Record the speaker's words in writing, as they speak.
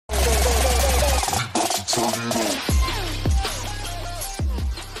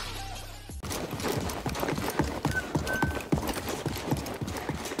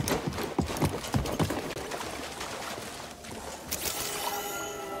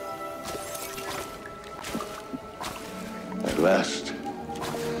last,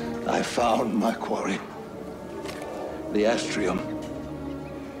 I found my quarry. The Astrium,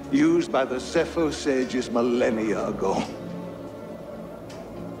 used by the Zepho sages millennia ago.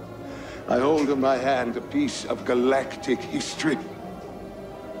 I hold in my hand a piece of galactic history.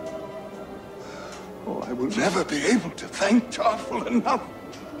 Oh, I will never be able to thank Tarful enough.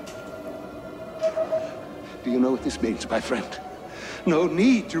 Do you know what this means, my friend? No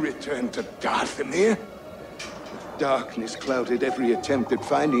need to return to Darthamir. Darkness clouded every attempt at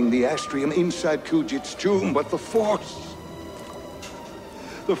finding the Astrium inside Kujit's tomb, but the Force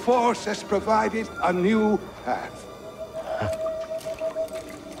has provided a new path.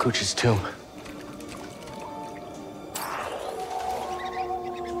 Kujit's tomb.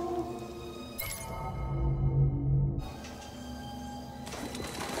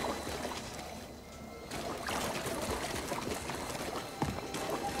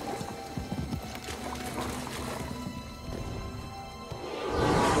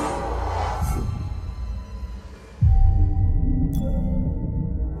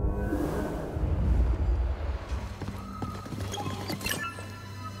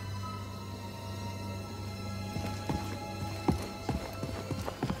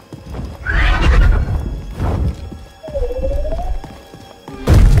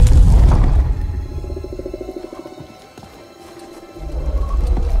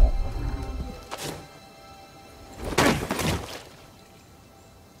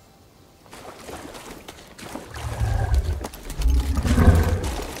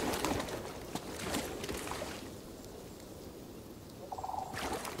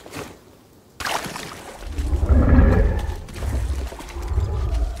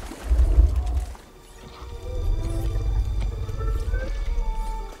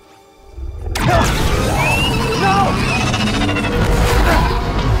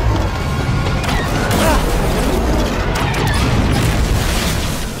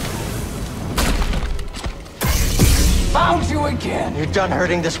 You're done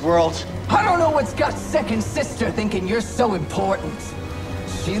hurting this world. I don't know what's got second sister thinking you're so important.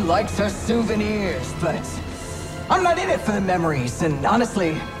 She likes her souvenirs, but I'm not in it for the memories, and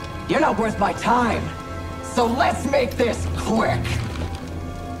honestly, you're not worth my time. So let's make this quick.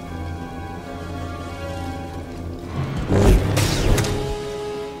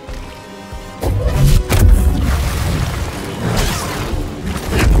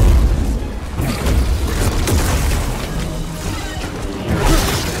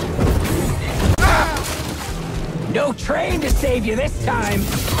 No train to save you this time!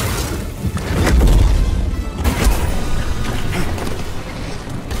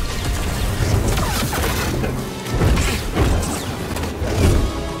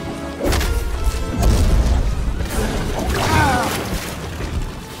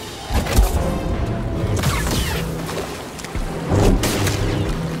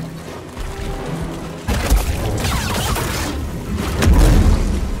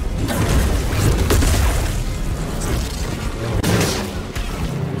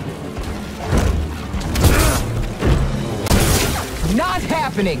 Not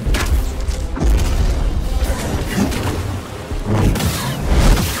happening!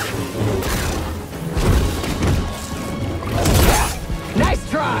 Nice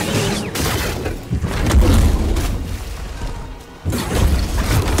try!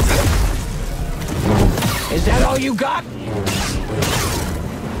 Is that all you got?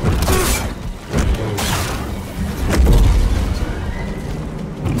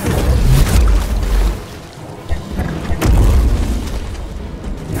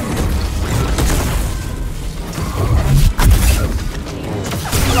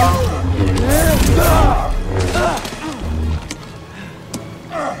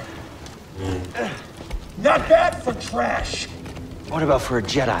 Not bad for trash. What about for a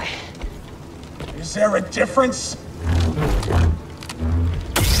Jedi? Is there a difference?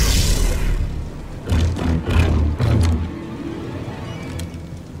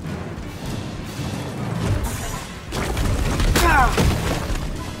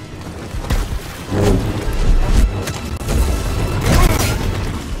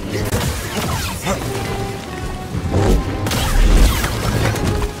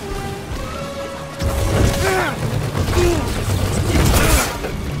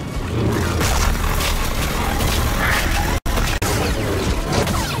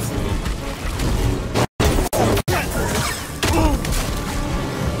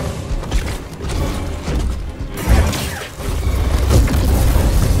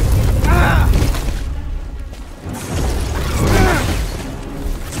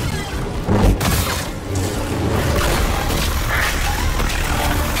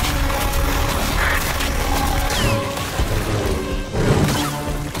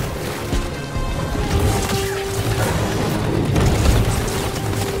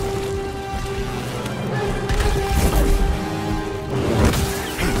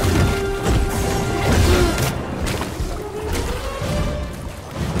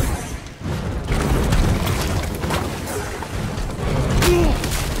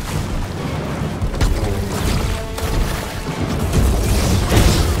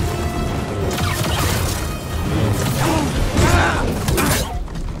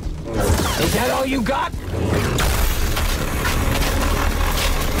 got?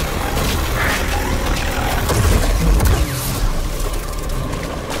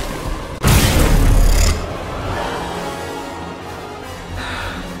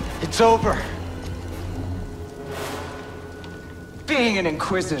 It's over. Being an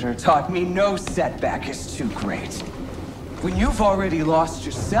Inquisitor taught me no setback is too great. When you've already lost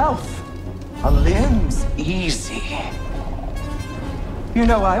yourself, a limb's easy. You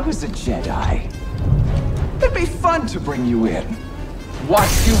know, I was a Jedi. It'd be fun to bring you in.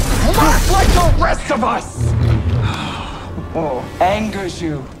 Watch you crack like the rest of us! Oh, angers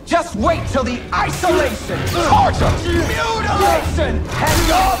you. Just wait till the isolation, torture, mutilation, and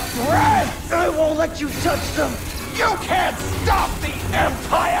your breath! I won't let you touch them. You can't stop the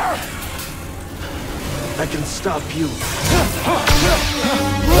Empire! I can stop you.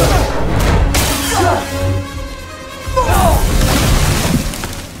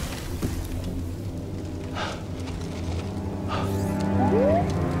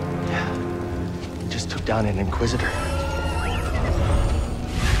 Just took down an Inquisitor.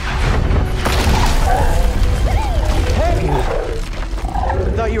 Hey!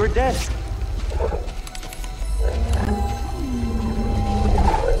 I thought you were dead.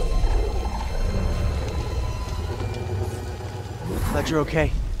 Glad you're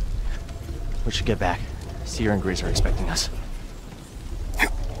okay. We should get back. Seer and Grease are expecting us.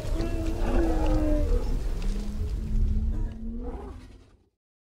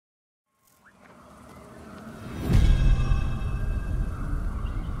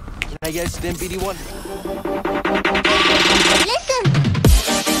 Can I get a stim, BD1? Listen!